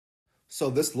So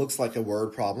this looks like a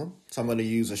word problem. So I'm going to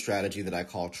use a strategy that I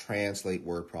call translate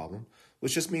word problem,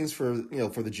 which just means for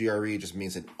the GRE, it just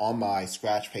means that on my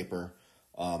scratch paper,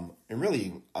 and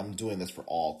really I'm doing this for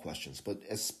all questions, but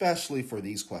especially for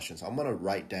these questions, I'm going to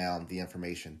write down the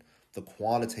information, the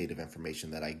quantitative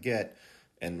information that I get,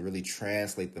 and really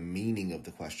translate the meaning of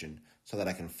the question so that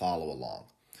I can follow along.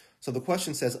 So the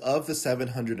question says, of the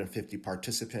 750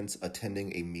 participants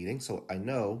attending a meeting, so I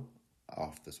know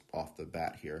off the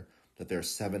bat here that there are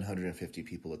 750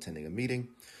 people attending a meeting.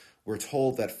 We're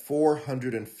told that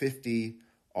 450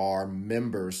 are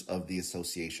members of the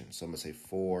association. So I'm going to say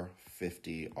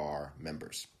 450 are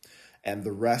members. And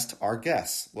the rest are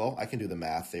guests. Well, I can do the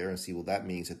math there and see, well, that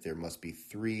means that there must be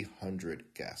 300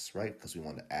 guests, right? Because we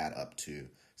want to add up to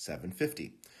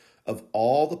 750. Of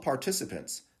all the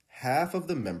participants, half of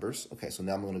the members, okay, so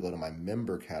now I'm going to go to my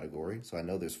member category. So I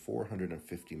know there's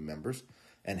 450 members,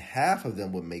 and half of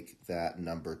them would make that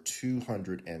number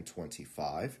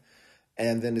 225.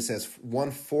 And then it says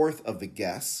 1/4 of the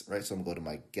guests, right? So I'm going to go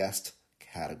to my guest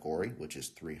category, which is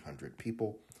 300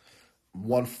 people.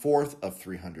 1/4 of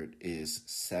 300 is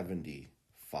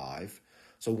 75.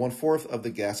 So 1/4 of the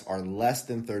guests are less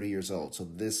than 30 years old. So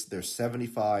there's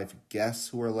 75 guests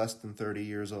who are less than 30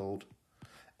 years old,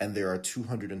 and there are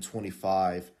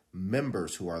 225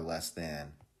 members who are less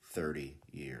than 30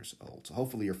 years old. So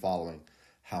hopefully you're following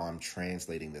how I'm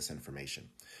translating this information.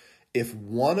 If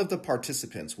one of the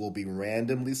participants will be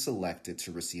randomly selected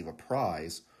to receive a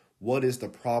prize, what is the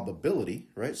probability,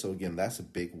 right? So again, that's a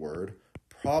big word.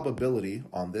 Probability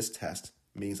on this test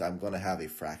means I'm going to have a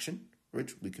fraction,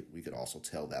 which we could also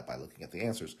tell that by looking at the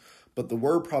answers. But the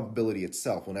word probability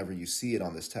itself, whenever you see it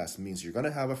on this test, means you're going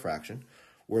to have a fraction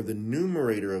where the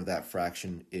numerator of that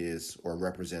fraction is or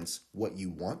represents what you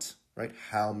want, right?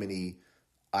 How many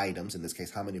items, in this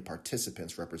case, how many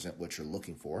participants represent what you're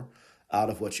looking for out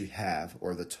of what you have,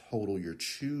 or the total you're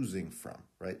choosing from,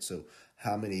 right? So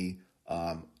how many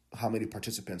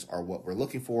participants are what we're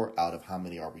looking for out of how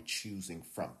many are we choosing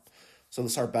from? So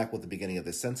let's start back with the beginning of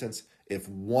this sentence. If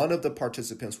one of the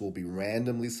participants will be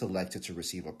randomly selected to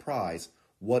receive a prize,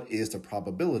 what is the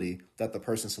probability that the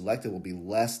person selected will be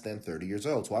less than 30 years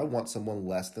old? So I want someone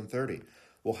less than 30.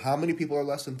 Well, how many people are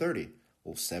less than 30?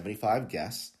 Well, 75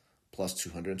 guests plus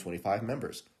 225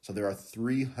 members. So there are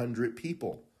 300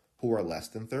 people who are less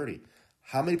than 30.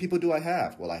 How many people do I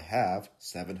have? Well, I have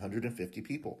 750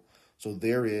 people. So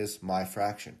there is my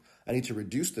fraction. I need to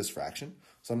reduce this fraction.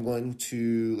 So I'm going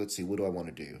to, let's see, what do I want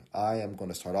to do? I am going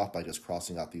to start off by just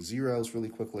crossing out these zeros really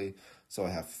quickly. So I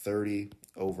have 30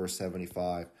 over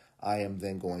 75. I am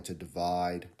then going to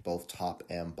divide both top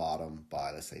and bottom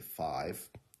by, let's say, 5,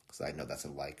 because I know that's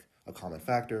a common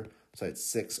factor. So it's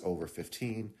 6 over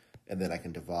 15. And then I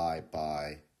can divide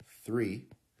by 3,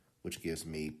 which gives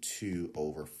me 2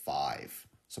 over 5.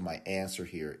 So my answer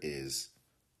here is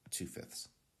 2/5.